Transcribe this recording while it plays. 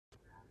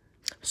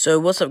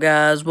So what's up,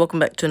 guys? Welcome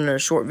back to another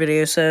short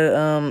video. I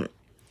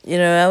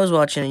was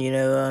watching,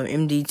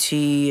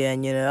 MDT,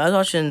 and I was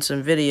watching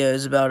some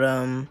videos about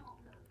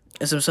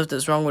some stuff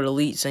that's wrong with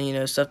elites,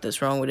 and stuff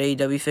that's wrong with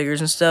AEW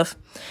figures and stuff.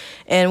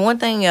 And one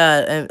thing,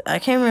 and I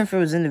can't remember if it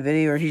was in the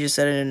video or he just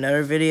said it in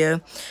another video,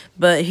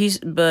 but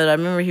I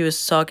remember he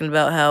was talking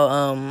about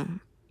how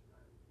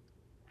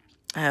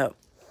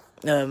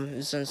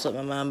it's gonna slip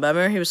my mind, but I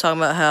remember he was talking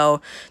about how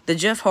the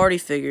Jeff Hardy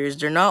figures,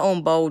 they're not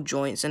on ball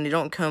joints and they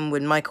don't come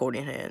with mic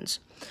holding hands.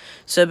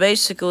 So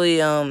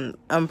basically, I'm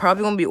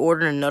probably gonna be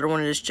ordering another one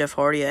of this Jeff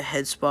Hardy. I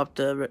head swapped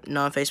the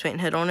non-face paint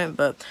head on it,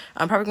 but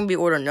I'm probably gonna be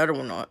ordering another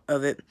one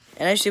of it.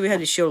 And actually, we have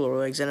the shield lower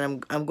legs,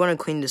 and I'm gonna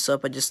clean this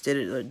up. I just did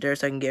it there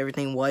so I can get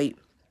everything white.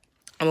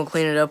 I'm gonna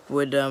clean it up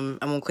with I'm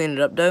gonna clean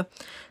it up though,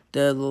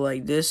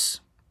 like this.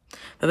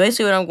 But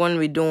basically what I'm going to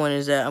be doing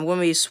is that I'm going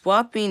to be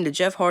swapping the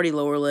Jeff Hardy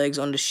lower legs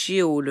on the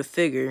Shield, the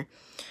figure,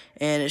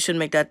 and it should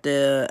make that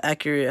the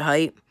accurate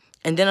height.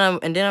 And then I'm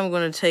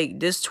going to take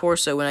this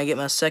torso when I get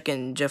my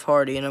second Jeff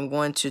Hardy, and I'm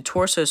going to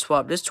torso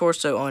swap this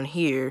torso on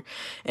here,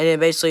 and then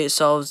basically it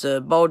solves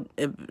the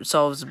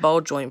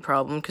ball joint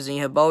problem, because then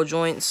you have ball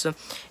joints,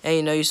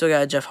 and you still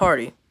got a Jeff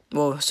Hardy.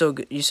 Well,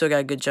 you still got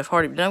a good Jeff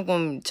Hardy. But then I'm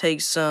going to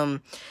take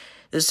some.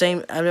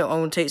 I'm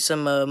going to take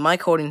some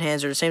mic holding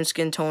hands, or the same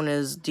skin tone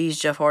as these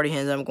Jeff Hardy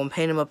hands. I'm going to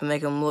paint them up and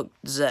make them look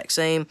the exact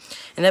same.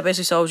 And that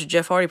basically solves your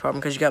Jeff Hardy problem,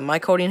 because you got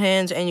mic holding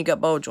hands and you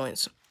got ball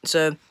joints.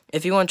 So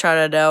if you want to try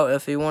that out,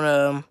 if you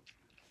want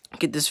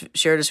to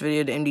share this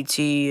video to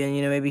MDT, and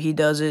maybe he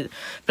does it.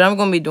 But I'm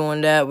going to be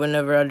doing that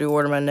whenever I do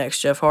order my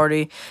next Jeff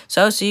Hardy.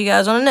 So I'll see you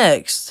guys on the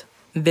next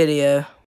video.